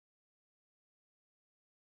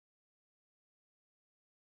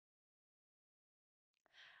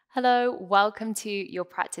Hello, welcome to your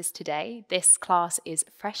practice today. This class is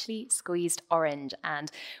freshly squeezed orange,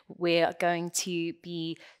 and we're going to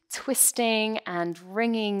be twisting and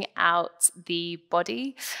wringing out the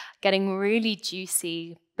body, getting really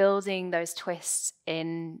juicy, building those twists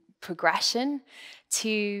in progression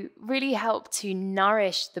to really help to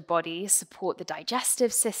nourish the body, support the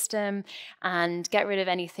digestive system, and get rid of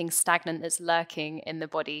anything stagnant that's lurking in the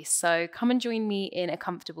body. So come and join me in a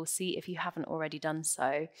comfortable seat if you haven't already done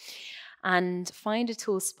so. And find a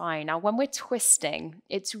tall spine. Now, when we're twisting,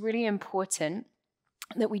 it's really important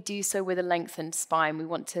that we do so with a lengthened spine. We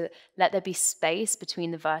want to let there be space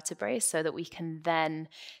between the vertebrae so that we can then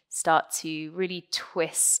start to really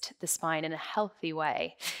twist the spine in a healthy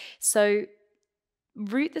way. So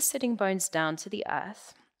root the sitting bones down to the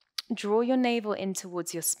earth. Draw your navel in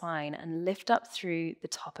towards your spine and lift up through the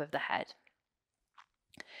top of the head.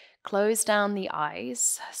 Close down the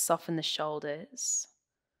eyes, soften the shoulders,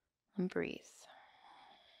 and breathe.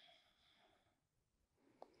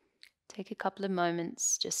 Take a couple of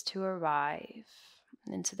moments just to arrive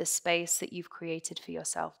into the space that you've created for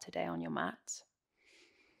yourself today on your mat.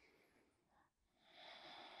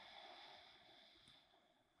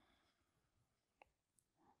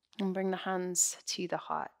 And bring the hands to the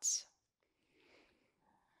heart.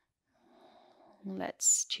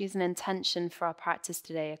 Let's choose an intention for our practice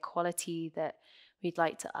today, a quality that we'd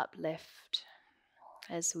like to uplift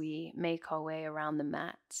as we make our way around the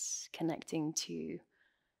mat, connecting to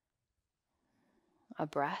our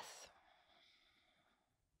breath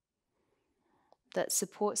that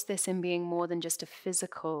supports this in being more than just a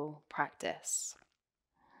physical practice.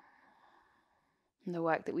 And the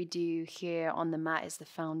work that we do here on the mat is the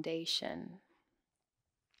foundation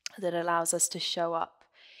that allows us to show up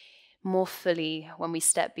more fully when we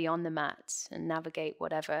step beyond the mat and navigate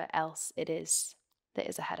whatever else it is that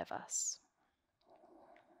is ahead of us.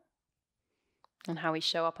 And how we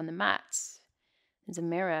show up on the mat is a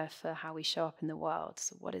mirror for how we show up in the world.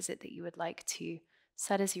 So what is it that you would like to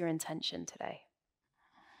set as your intention today?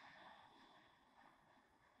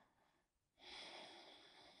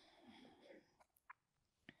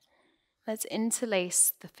 Let's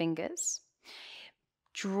interlace the fingers.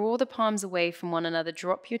 Draw the palms away from one another.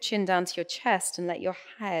 Drop your chin down to your chest and let your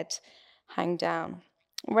head hang down.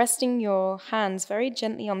 Resting your hands very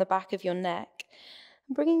gently on the back of your neck.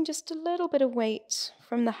 Bringing just a little bit of weight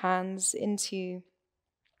from the hands into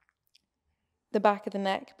the back of the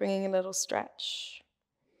neck, bringing a little stretch.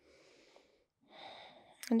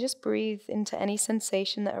 And just breathe into any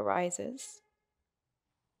sensation that arises.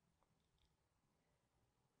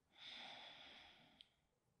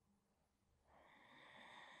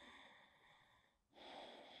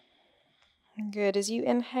 Good. As you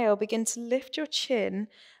inhale, begin to lift your chin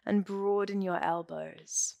and broaden your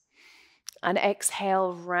elbows. And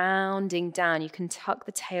exhale, rounding down. You can tuck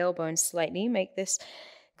the tailbone slightly, make this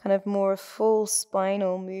kind of more a full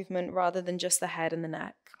spinal movement rather than just the head and the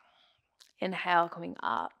neck. Inhale, coming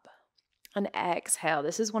up. And exhale.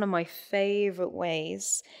 This is one of my favorite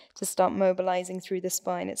ways to start mobilizing through the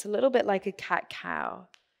spine. It's a little bit like a cat-cow.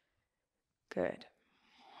 Good.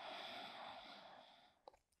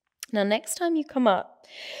 Now, next time you come up,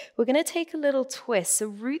 we're going to take a little twist. So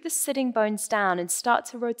root the sitting bones down and start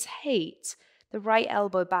to rotate the right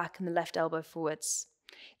elbow back and the left elbow forwards.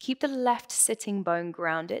 Keep the left sitting bone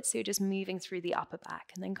grounded, so you're just moving through the upper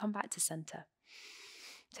back, and then come back to center.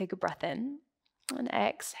 Take a breath in and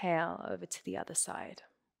exhale over to the other side.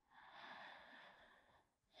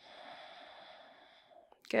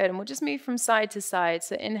 Good, and we'll just move from side to side.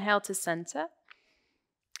 So inhale to center,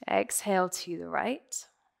 exhale to the right.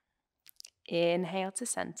 Inhale to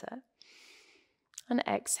center and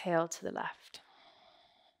exhale to the left.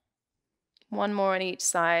 One more on each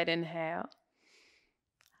side. Inhale,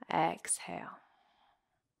 exhale.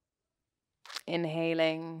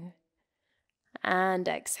 Inhaling and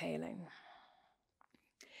exhaling.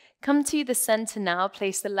 Come to the center now.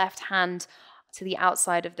 Place the left hand to the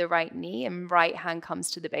outside of the right knee and right hand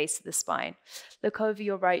comes to the base of the spine. Look over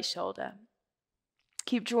your right shoulder.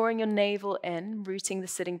 Keep drawing your navel in, rooting the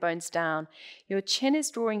sitting bones down. Your chin is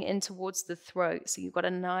drawing in towards the throat, so you've got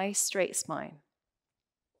a nice straight spine.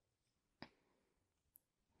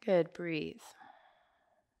 Good, breathe.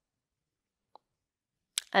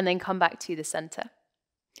 And then come back to the center.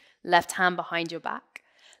 Left hand behind your back.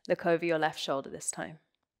 Look over your left shoulder this time.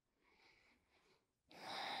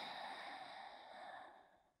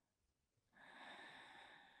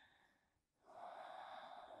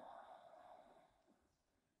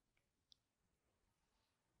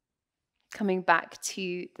 Coming back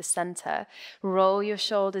to the center, roll your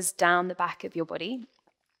shoulders down the back of your body.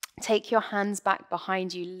 Take your hands back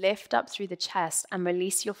behind you, lift up through the chest, and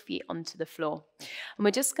release your feet onto the floor. And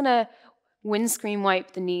we're just going to windscreen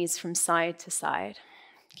wipe the knees from side to side,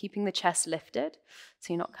 keeping the chest lifted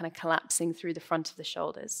so you're not kind of collapsing through the front of the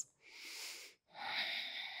shoulders.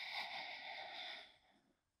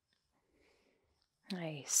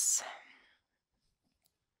 Nice.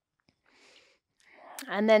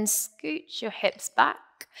 And then scooch your hips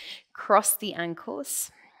back, cross the ankles,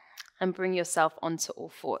 and bring yourself onto all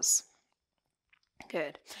fours.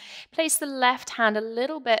 Good. Place the left hand a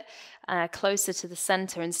little bit closer to the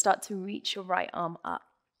center and start to reach your right arm up.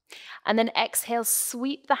 And then exhale,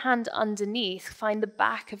 sweep the hand underneath, find the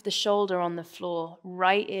back of the shoulder on the floor,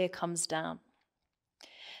 right ear comes down.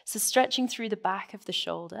 So stretching through the back of the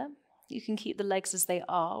shoulder, you can keep the legs as they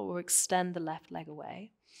are or extend the left leg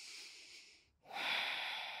away.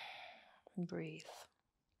 And breathe.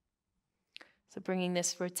 So bringing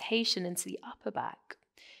this rotation into the upper back.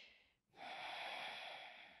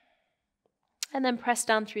 And then press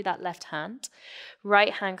down through that left hand.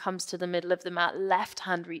 Right hand comes to the middle of the mat, left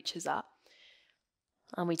hand reaches up.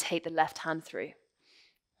 And we take the left hand through.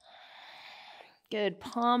 Good,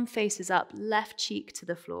 palm faces up, left cheek to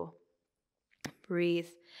the floor. Breathe.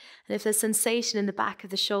 And if there's sensation in the back of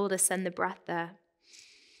the shoulder, send the breath there.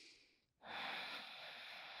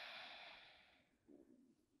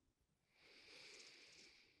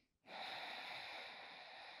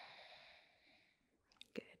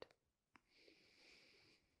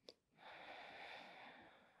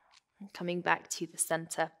 Coming back to the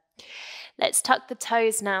center. Let's tuck the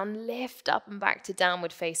toes now and lift up and back to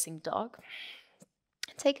downward facing dog.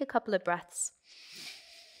 Take a couple of breaths.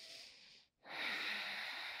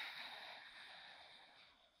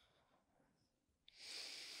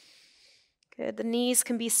 Good. The knees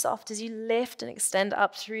can be soft as you lift and extend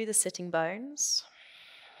up through the sitting bones.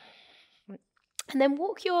 And then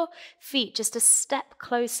walk your feet just a step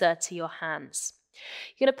closer to your hands.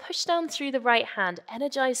 You're going to push down through the right hand,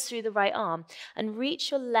 energize through the right arm, and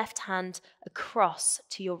reach your left hand across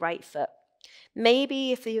to your right foot.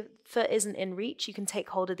 Maybe if the foot isn't in reach, you can take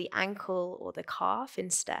hold of the ankle or the calf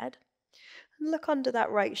instead. And look under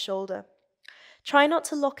that right shoulder. Try not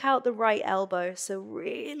to lock out the right elbow, so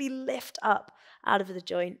really lift up out of the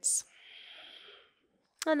joints.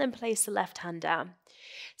 And then place the left hand down.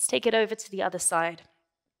 Let's take it over to the other side.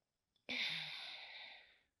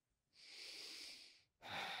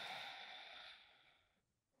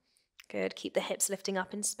 Good. Keep the hips lifting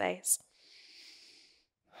up in space.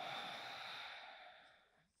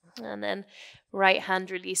 And then right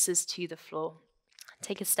hand releases to the floor.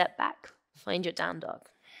 Take a step back. Find your down dog.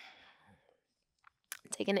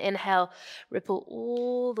 Take an inhale. Ripple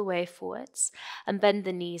all the way forwards. And bend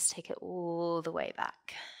the knees. Take it all the way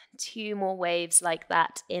back. 2 more waves like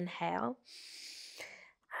that. Inhale.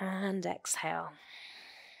 And exhale.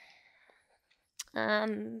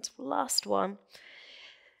 And last one.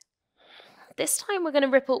 This time we're going to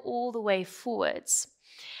ripple all the way forwards.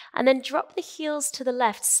 And then drop the heels to the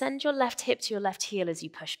left. Send your left hip to your left heel as you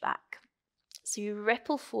push back. So you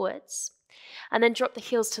ripple forwards. And then drop the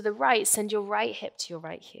heels to the right. Send your right hip to your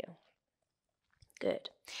right heel. Good.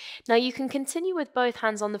 Now you can continue with both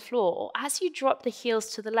hands on the floor. Or as you drop the heels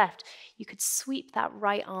to the left, you could sweep that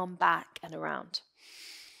right arm back and around.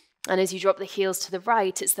 And as you drop the heels to the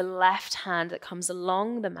right, it's the left hand that comes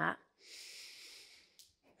along the mat.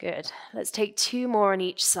 Good. Let's take 2 more on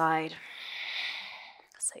each side.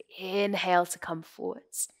 So inhale to come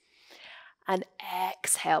forwards and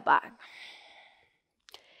exhale back.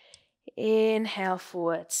 Inhale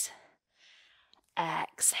forwards,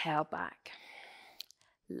 exhale back.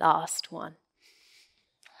 Last one.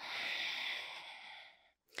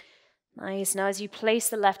 Nice. Now as you place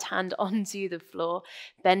the left hand onto the floor,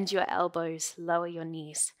 bend your elbows, lower your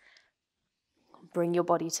knees. Bring your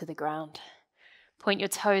body to the ground. Point your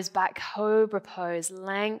toes back, cobra pose,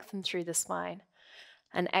 lengthen through the spine.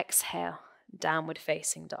 And exhale, downward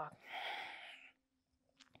facing dog.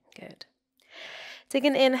 Good. Take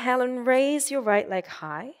an inhale and raise your right leg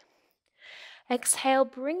high. Exhale,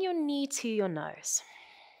 bring your knee to your nose.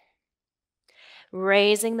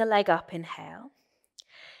 Raising the leg up, inhale.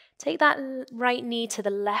 Take that right knee to the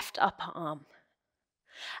left upper arm.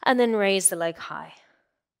 And then raise the leg high.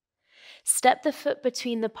 Step the foot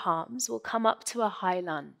between the palms. We'll come up to a high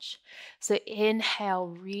lunge. So inhale,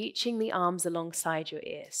 reaching the arms alongside your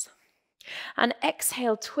ears. And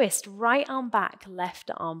exhale, twist, right arm back,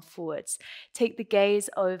 left arm forwards. Take the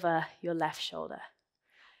gaze over your left shoulder.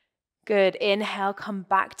 Good. Inhale, come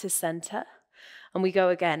back to center. And we go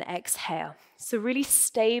again. Exhale. So really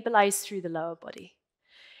stabilize through the lower body.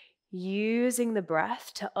 Using the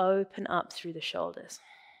breath to open up through the shoulders.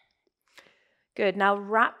 Good. Now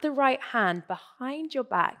wrap the right hand behind your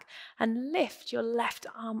back and lift your left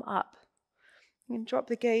arm up. You can drop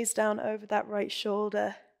the gaze down over that right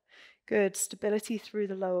shoulder. Good. Stability through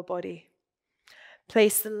the lower body.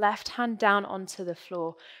 Place the left hand down onto the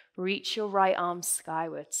floor. Reach your right arm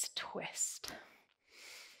skywards. Twist.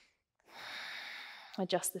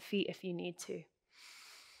 Adjust the feet if you need to.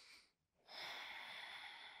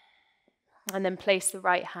 And then place the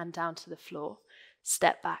right hand down to the floor.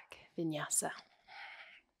 Step back, vinyasa.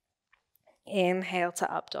 Inhale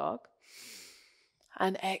to up dog.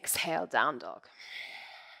 And exhale, down dog.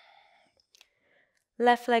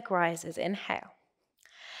 Left leg rises, inhale.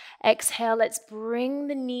 Exhale, let's bring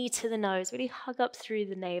the knee to the nose. Really hug up through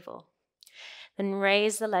the navel. Then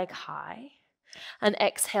raise the leg high. And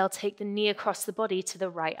exhale, take the knee across the body to the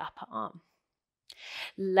right upper arm.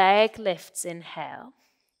 Leg lifts, inhale.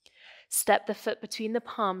 Step the foot between the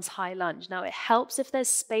palms, high lunge. Now it helps if there's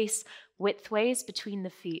space widthways between the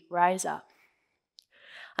feet. Rise up.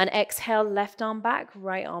 And exhale, left arm back,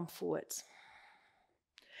 right arm forwards.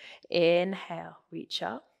 Inhale, reach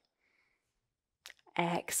up.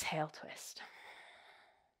 Exhale, twist.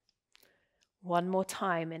 One more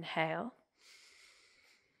time, inhale.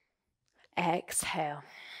 Exhale.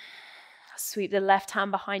 Sweep the left hand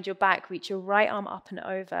behind your back, reach your right arm up and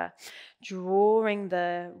over, drawing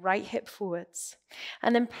the right hip forwards.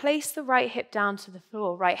 And then place the right hip down to the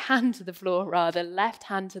floor, right hand to the floor rather, left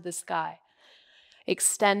hand to the sky.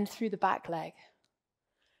 Extend through the back leg.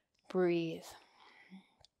 Breathe.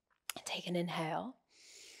 Take an inhale.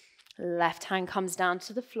 Left hand comes down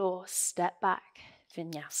to the floor, step back,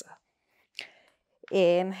 vinyasa.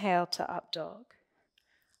 Inhale to up dog.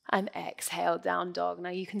 And exhale, down dog. Now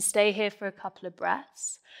you can stay here for a couple of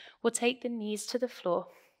breaths. We'll take the knees to the floor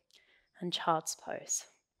and child's pose.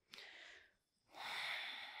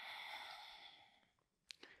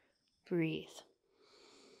 Breathe.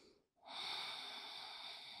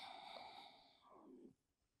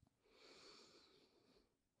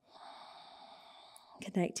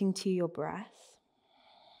 Connecting to your breath.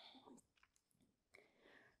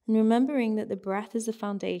 And remembering that the breath is the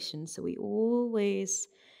foundation, so we always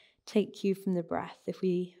take cue from the breath. If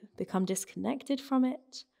we become disconnected from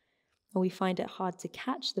it, or we find it hard to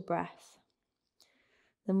catch the breath,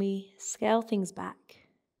 then we scale things back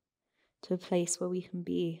to a place where we can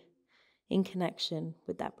be in connection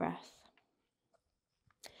with that breath.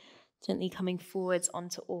 Gently coming forwards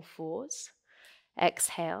onto all fours.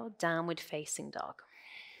 Exhale, downward facing dog.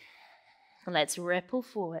 And let's ripple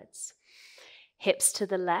forwards. Hips to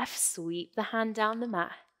the left, sweep the hand down the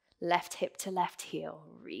mat. Left hip to left heel,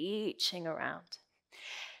 reaching around.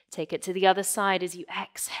 Take it to the other side as you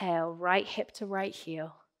exhale, right hip to right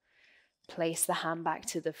heel. Place the hand back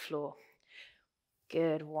to the floor.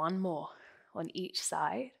 Good, one more on each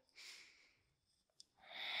side.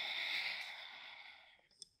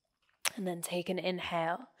 And then take an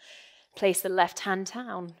inhale. Place the left hand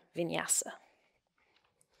down, vinyasa.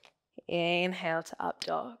 Inhale to up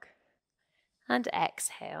dog. And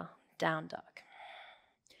exhale, down dog.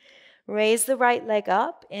 Raise the right leg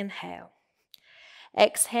up, inhale.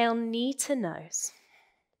 Exhale, knee to nose.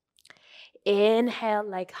 Inhale,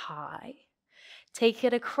 leg high. Take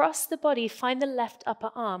it across the body, find the left upper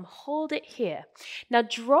arm, hold it here. Now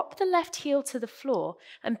drop the left heel to the floor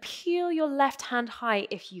and peel your left hand high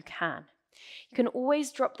if you can. You can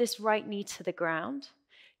always drop this right knee to the ground.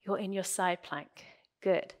 You're in your side plank.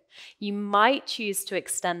 Good. You might choose to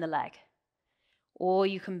extend the leg, or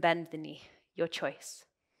you can bend the knee, your choice.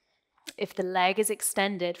 If the leg is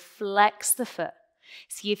extended, flex the foot.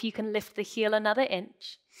 See if you can lift the heel another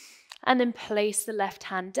inch. And then place the left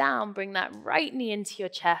hand down, bring that right knee into your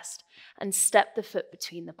chest and step the foot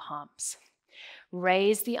between the palms.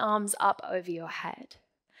 Raise the arms up over your head.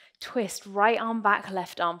 Twist right arm back,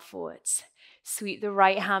 left arm forwards. Sweep the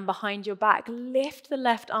right hand behind your back. Lift the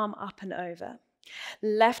left arm up and over.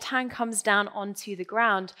 Left hand comes down onto the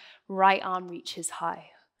ground. Right arm reaches high.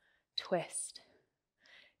 Twist.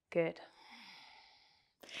 Good.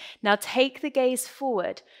 Now take the gaze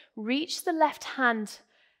forward. Reach the left hand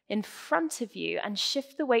in front of you and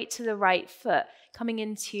shift the weight to the right foot, coming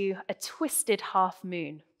into a twisted half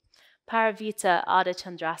moon. Paravita Ardha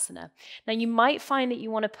Chandrasana. Now you might find that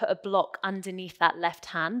you want to put a block underneath that left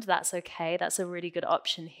hand. That's okay. That's a really good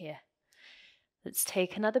option here. Let's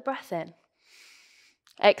take another breath in.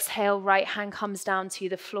 Exhale, right hand comes down to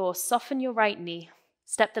the floor. Soften your right knee.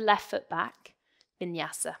 Step the left foot back.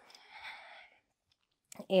 Vinyasa.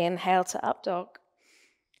 Inhale to up dog.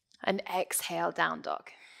 And exhale, down dog.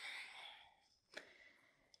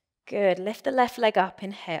 Good. Lift the left leg up.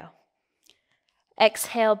 Inhale.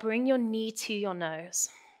 Exhale, bring your knee to your nose.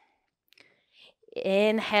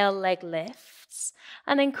 Inhale, leg lifts.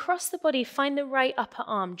 And then cross the body, find the right upper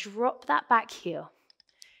arm, drop that back heel.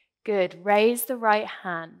 Good, raise the right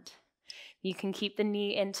hand. You can keep the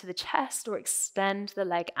knee into the chest or extend the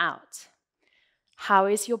leg out. How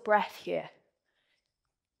is your breath here?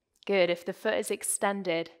 Good, if the foot is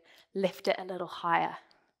extended, lift it a little higher.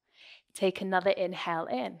 Take another inhale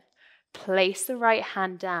in. Place the right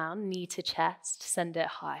hand down, knee to chest, send it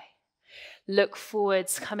high. Look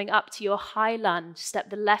forwards, coming up to your high lunge. Step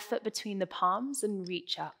the left foot between the palms and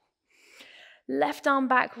reach up. Left arm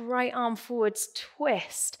back, right arm forwards,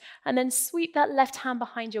 twist, and then sweep that left hand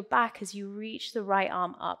behind your back as you reach the right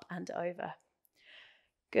arm up and over.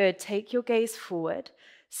 Good, take your gaze forward.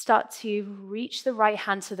 Start to reach the right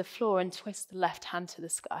hand to the floor and twist the left hand to the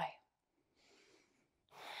sky.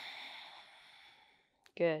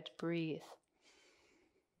 Good, breathe.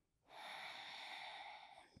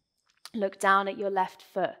 Look down at your left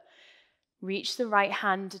foot. Reach the right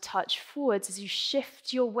hand to touch forwards as you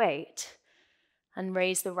shift your weight and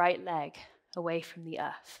raise the right leg away from the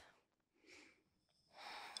earth.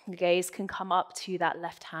 The gaze can come up to that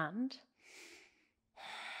left hand.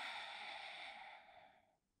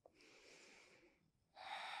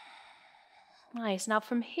 Nice. Now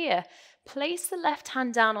from here, place the left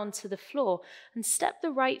hand down onto the floor and step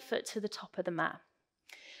the right foot to the top of the mat.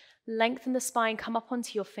 Lengthen the spine, come up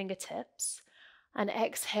onto your fingertips, and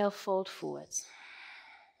exhale, fold forwards.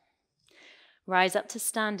 Rise up to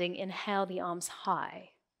standing, inhale the arms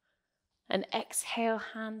high, and exhale,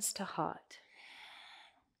 hands to heart.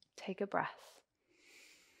 Take a breath.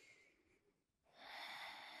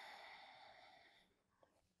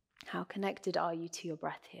 How connected are you to your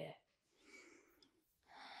breath here?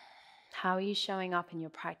 How are you showing up in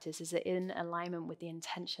your practice? Is it in alignment with the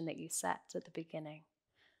intention that you set at the beginning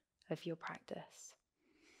of your practice?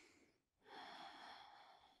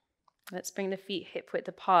 Let's bring the feet hip width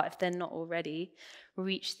apart if they're not already.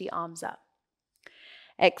 Reach the arms up.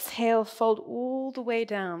 Exhale, fold all the way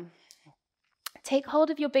down. Take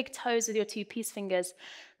hold of your big toes with your two peace fingers.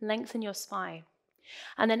 Lengthen your spine.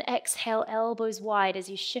 And then exhale, elbows wide as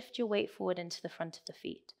you shift your weight forward into the front of the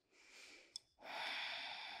feet.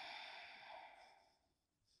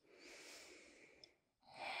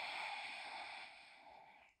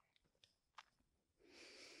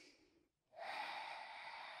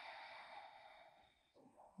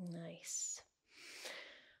 Nice.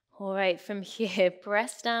 All right, from here,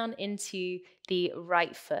 press down into the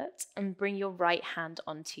right foot and bring your right hand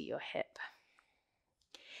onto your hip.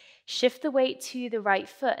 Shift the weight to the right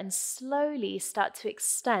foot and slowly start to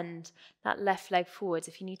extend that left leg forwards.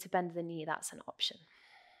 If you need to bend the knee, that's an option.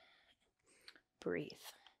 Breathe.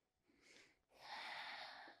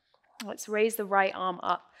 Let's raise the right arm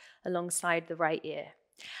up alongside the right ear.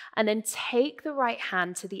 And then take the right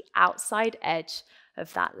hand to the outside edge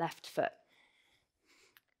of that left foot.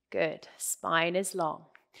 Good. Spine is long.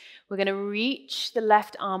 We're going to reach the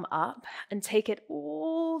left arm up and take it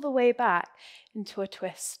all the way back into a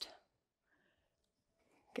twist.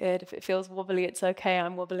 Good. If it feels wobbly, it's okay.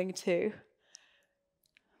 I'm wobbling too.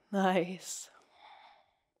 Nice.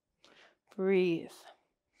 Breathe.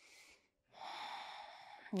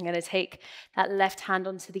 I'm going to take that left hand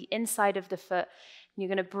onto the inside of the foot. You're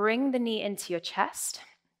going to bring the knee into your chest.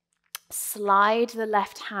 Slide the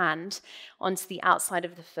left hand onto the outside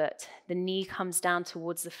of the foot. The knee comes down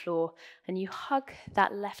towards the floor, and you hug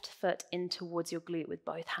that left foot in towards your glute with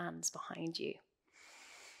both hands behind you.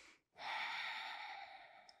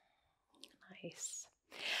 Nice.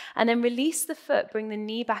 And then release the foot, bring the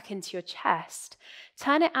knee back into your chest.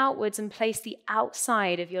 Turn it outwards and place the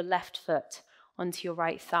outside of your left foot onto your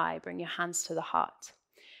right thigh. Bring your hands to the heart.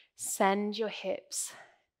 Send your hips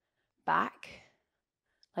back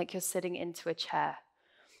like you're sitting into a chair.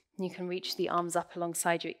 You can reach the arms up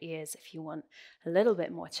alongside your ears if you want a little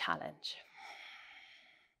bit more challenge.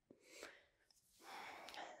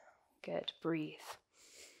 Good, breathe.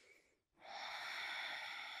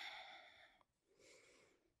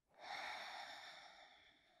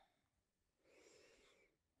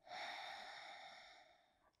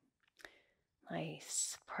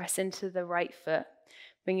 Nice. Press into the right foot.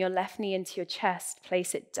 Bring your left knee into your chest,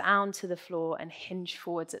 place it down to the floor and hinge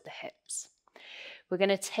forwards at the hips. We're going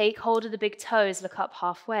to take hold of the big toes, look up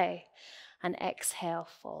halfway, and exhale,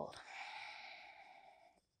 fold.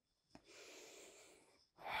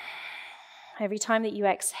 Every time that you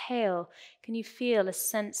exhale, can you feel a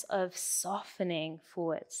sense of softening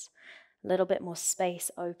forwards? A little bit more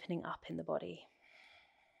space opening up in the body.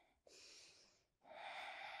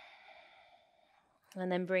 And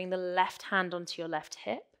then bring the left hand onto your left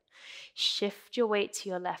hip. Shift your weight to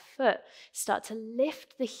your left foot. Start to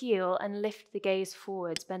lift the heel and lift the gaze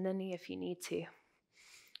forwards. Bend the knee if you need to.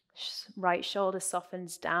 Right shoulder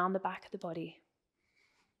softens down the back of the body.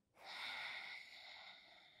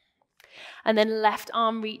 And then left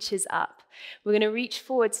arm reaches up. We're going to reach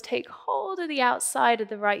forwards, take hold of the outside of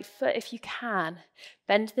the right foot if you can.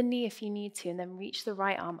 Bend the knee if you need to, and then reach the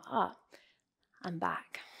right arm up and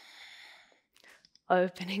back.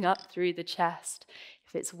 Opening up through the chest.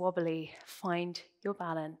 If it's wobbly, find your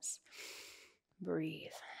balance.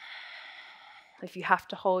 Breathe. If you have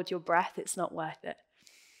to hold your breath, it's not worth it.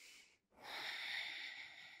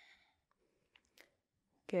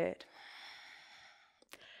 Good.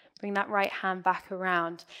 Bring that right hand back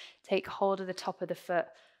around. Take hold of the top of the foot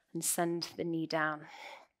and send the knee down.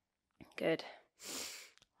 Good.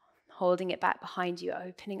 Holding it back behind you,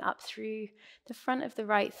 opening up through the front of the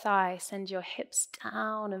right thigh. Send your hips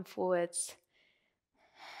down and forwards.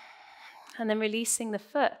 And then releasing the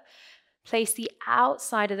foot. Place the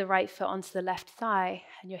outside of the right foot onto the left thigh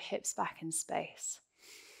and your hips back in space.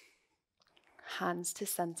 Hands to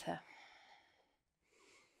center.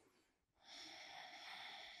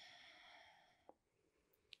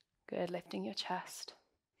 Good, lifting your chest.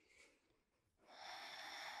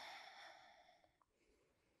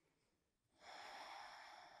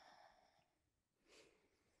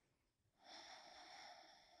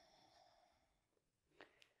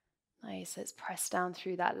 Nice, let's press down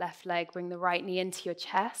through that left leg. Bring the right knee into your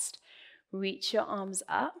chest. Reach your arms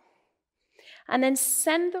up. And then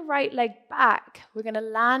send the right leg back. We're going to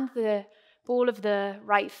land the ball of the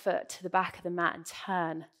right foot to the back of the mat and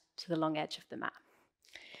turn to the long edge of the mat.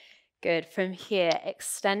 Good. From here,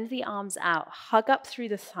 extend the arms out, hug up through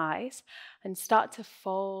the thighs, and start to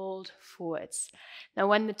fold forwards. Now,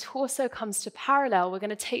 when the torso comes to parallel, we're going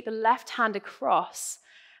to take the left hand across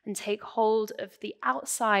and take hold of the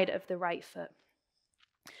outside of the right foot.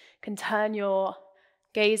 You can turn your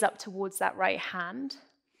gaze up towards that right hand.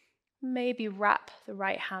 Maybe wrap the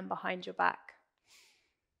right hand behind your back.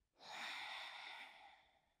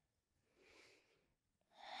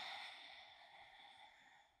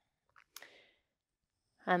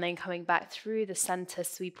 And then coming back through the center,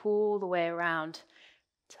 sweep all the way around.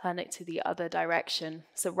 Turn it to the other direction.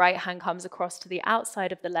 So right hand comes across to the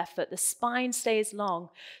outside of the left foot. The spine stays long.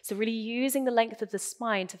 So really using the length of the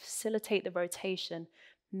spine to facilitate the rotation.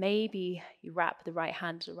 Maybe you wrap the right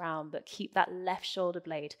hand around, but keep that left shoulder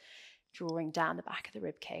blade drawing down the back of the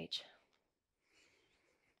rib cage.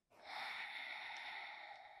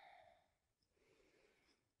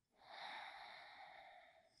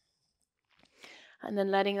 And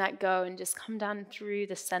then letting that go and just come down through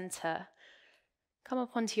the center. Come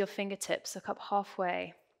up onto your fingertips, look up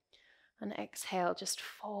halfway. And exhale, just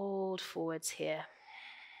fold forwards here.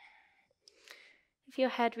 If your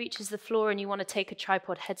head reaches the floor and you want to take a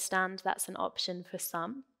tripod headstand, that's an option for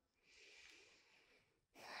some.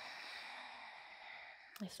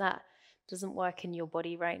 If that doesn't work in your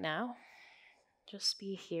body right now, just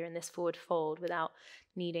be here in this forward fold without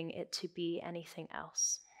needing it to be anything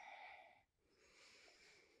else.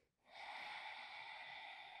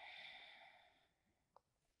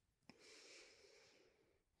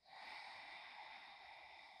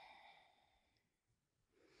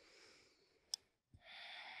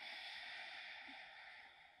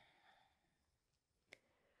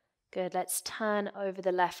 Good, let's turn over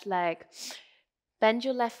the left leg. Bend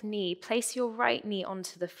your left knee, place your right knee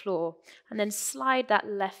onto the floor, and then slide that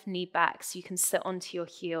left knee back so you can sit onto your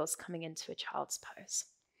heels coming into a child's pose.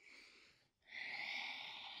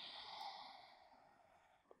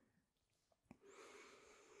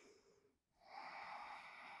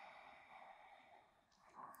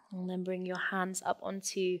 And then bring your hands up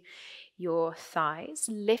onto your thighs.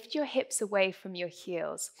 Lift your hips away from your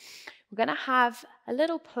heels. We're going to have a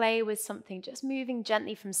little play with something, just moving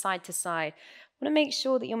gently from side to side. I want to make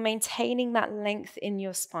sure that you're maintaining that length in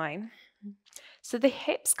your spine. So the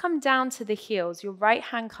hips come down to the heels. Your right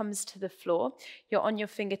hand comes to the floor. You're on your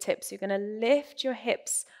fingertips. You're going to lift your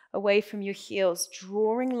hips away from your heels,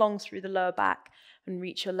 drawing long through the lower back, and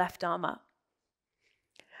reach your left arm up.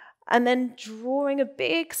 And then drawing a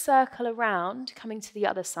big circle around, coming to the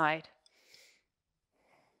other side.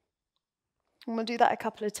 And we'll do that a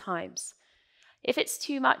couple of times. If it's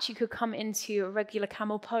too much, you could come into a regular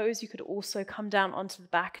camel pose. You could also come down onto the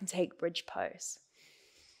back and take bridge pose.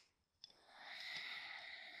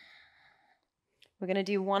 We're going to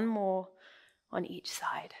do one more on each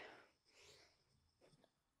side.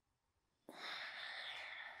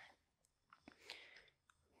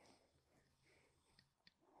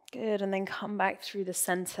 Good, and then come back through the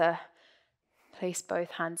center. Place both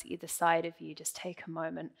hands either side of you. Just take a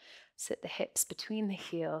moment. Sit the hips between the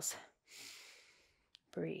heels.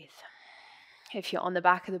 Breathe. If you're on the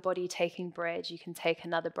back of the body taking bridge, you can take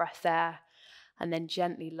another breath there and then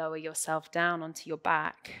gently lower yourself down onto your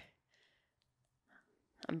back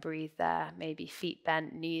and breathe there. Maybe feet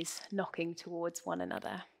bent, knees knocking towards one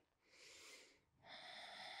another.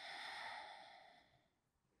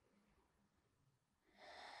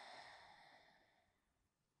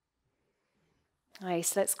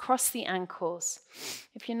 Nice, let's cross the ankles.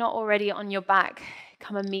 If you're not already on your back,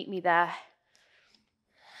 come and meet me there.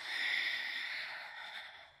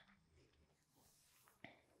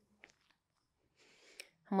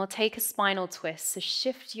 And we'll take a spinal twist. So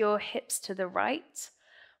shift your hips to the right.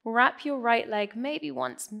 Wrap your right leg maybe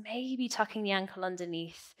once, maybe tucking the ankle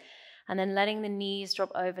underneath, and then letting the knees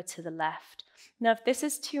drop over to the left. Now, if this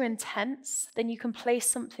is too intense, then you can place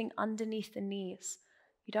something underneath the knees.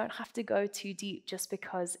 You don't have to go too deep just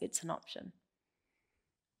because it's an option.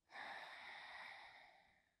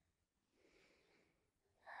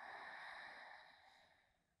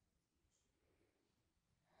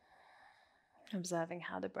 Observing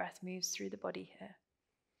how the breath moves through the body here.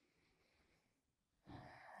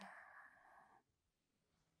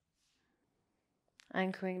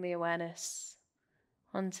 Anchoring the awareness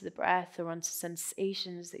onto the breath or onto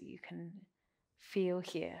sensations that you can feel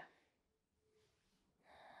here.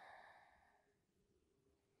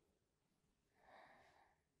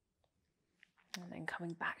 And then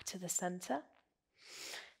coming back to the center.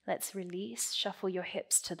 Let's release, shuffle your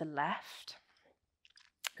hips to the left.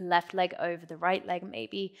 Left leg over the right leg,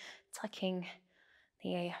 maybe tucking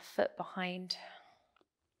the foot behind.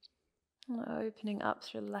 Opening up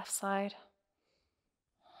through the left side.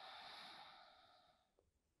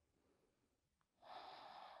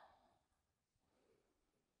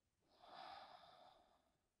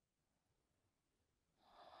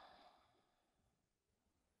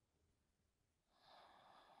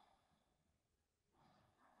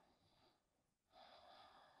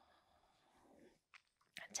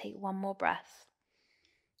 Take one more breath.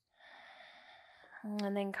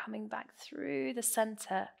 And then coming back through the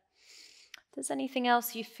center. If there's anything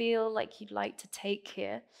else you feel like you'd like to take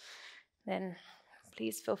here, then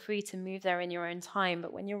please feel free to move there in your own time.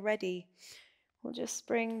 But when you're ready, we'll just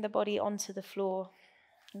bring the body onto the floor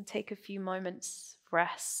and take a few moments of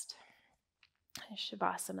rest.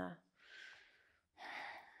 Shavasana.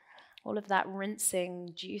 All of that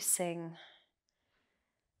rinsing, juicing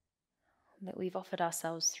that we've offered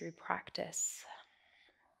ourselves through practice.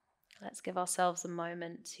 Let's give ourselves a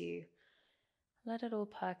moment to let it all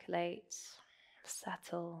percolate,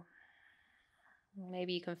 settle.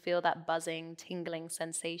 Maybe you can feel that buzzing, tingling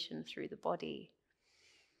sensation through the body.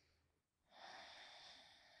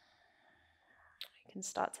 You can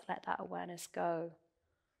start to let that awareness go.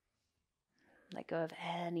 Let go of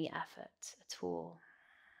any effort at all.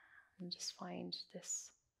 And just find this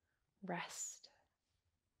rest.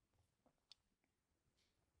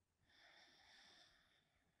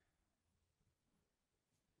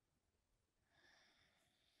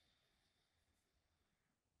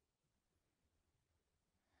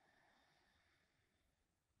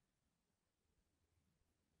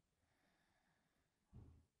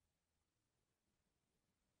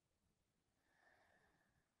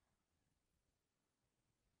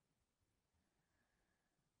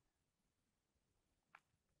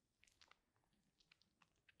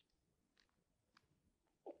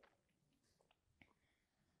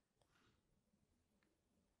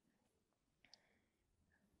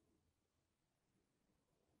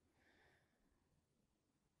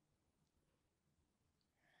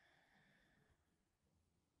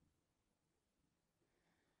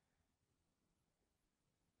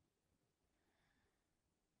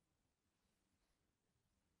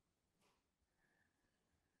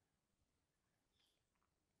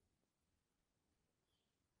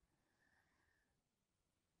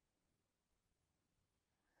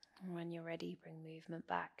 And when you're ready, bring movement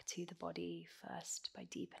back to the body first by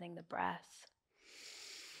deepening the breath.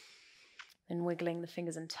 Then wiggling the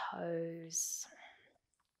fingers and toes.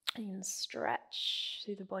 And you can stretch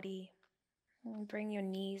through the body. And bring your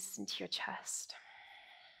knees into your chest.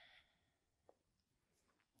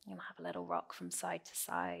 You'll have a little rock from side to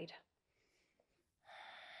side.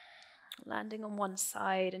 Landing on one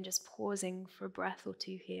side and just pausing for a breath or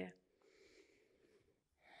two here.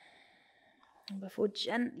 And before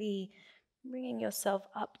gently bringing yourself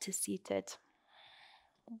up to seated.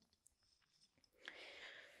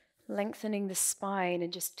 Lengthening the spine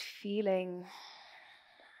and just feeling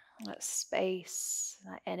that space,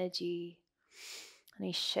 that energy,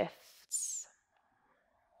 any shifts.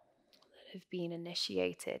 have been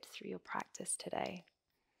initiated through your practice today.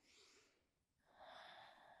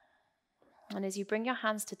 And as you bring your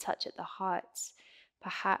hands to touch at the heart,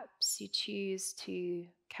 perhaps you choose to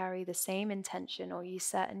carry the same intention, or you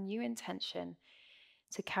set a new intention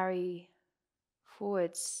to carry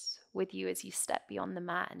forwards with you as you step beyond the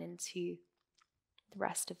mat and into the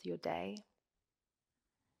rest of your day.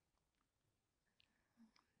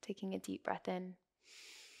 Taking a deep breath in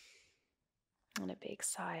and a big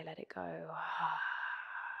sigh, let it go.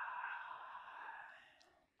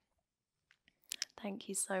 Thank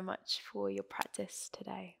you so much for your practice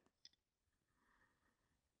today.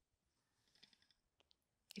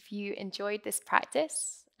 If you enjoyed this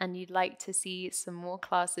practice and you'd like to see some more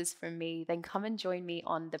classes from me, then come and join me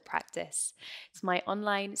on The Practice. It's my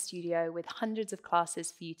online studio with hundreds of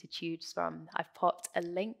classes for you to choose from. I've popped a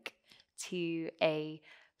link to a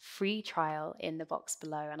free trial in the box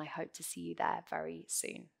below, and I hope to see you there very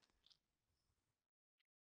soon.